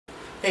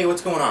Hey,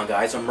 what's going on,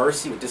 guys? I'm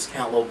Mercy with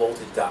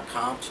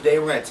DiscountLowVoltage.com. Today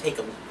we're going to take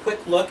a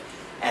quick look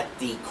at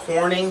the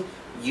Corning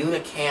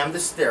UNICAM.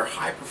 This is their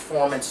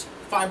high-performance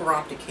fiber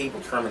optic cable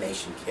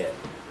termination kit.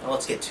 Now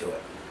let's get to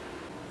it.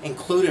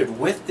 Included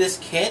with this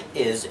kit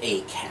is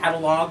a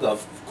catalog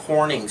of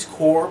Corning's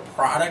core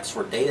products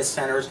for data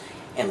centers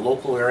and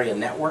local area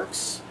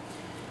networks.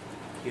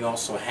 You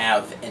also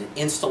have an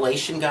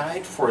installation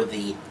guide for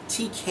the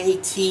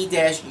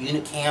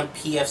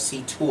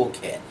TKT-UNICAM-PFC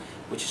toolkit,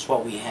 which is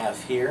what we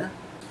have here.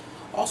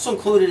 Also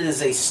included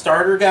is a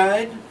starter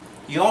guide.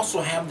 You also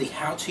have the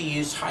How to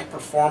Use High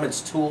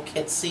Performance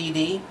Toolkit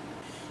CD.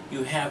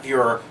 You have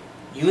your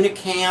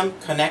UNICAM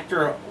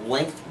connector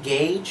length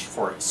gauge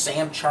for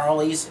Sam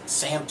Charlie's,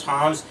 Sam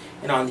Tom's,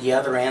 and on the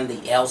other end the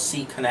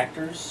LC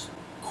connectors.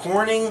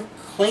 Corning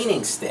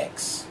cleaning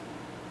sticks.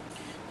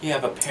 You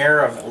have a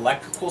pair of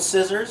electrical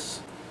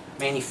scissors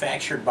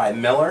manufactured by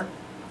Miller.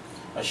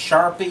 A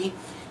Sharpie.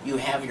 You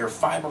have your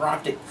fiber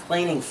optic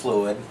cleaning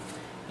fluid.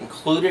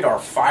 Included are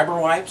fiber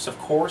wipes, of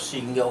course, so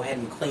you can go ahead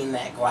and clean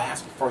that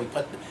glass before you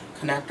put the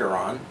connector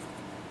on.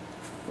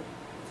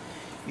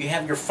 You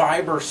have your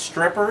fiber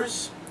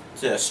strippers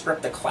to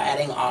strip the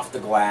cladding off the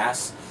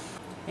glass.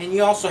 And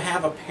you also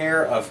have a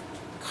pair of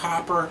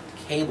copper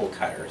cable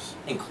cutters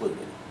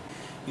included.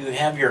 You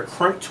have your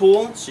crimp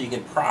tool, so you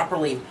can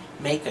properly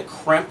make a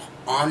crimp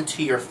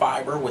onto your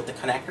fiber with the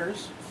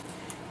connectors.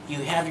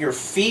 You have your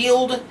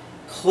field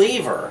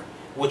cleaver,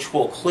 which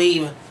will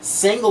cleave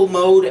single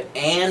mode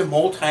and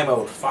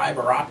multi-mode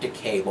fiber optic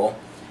cable.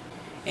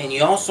 And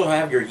you also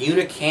have your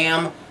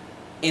UNICAM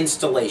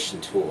installation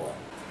tool.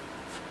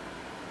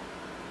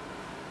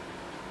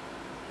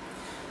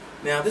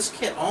 Now this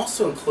kit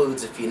also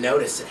includes, if you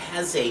notice, it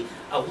has a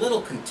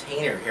little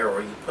container here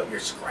where you put your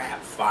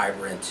scrap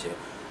fiber into.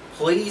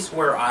 Please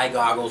wear eye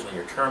goggles when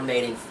you're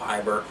terminating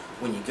fiber,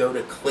 when you go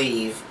to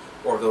cleave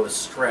or go to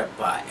strip.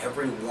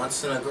 Every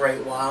once in a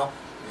great while,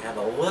 you have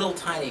a little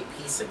tiny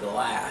piece of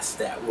glass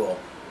that will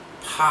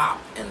pop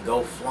and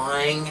go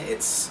flying.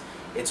 It's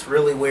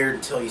really weird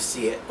until you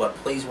see it, but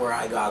please wear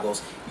eye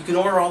goggles. You can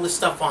order all this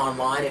stuff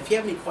online. If you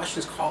have any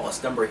questions, call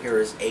us. Number here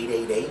is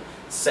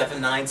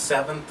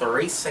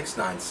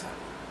 888-797-3697.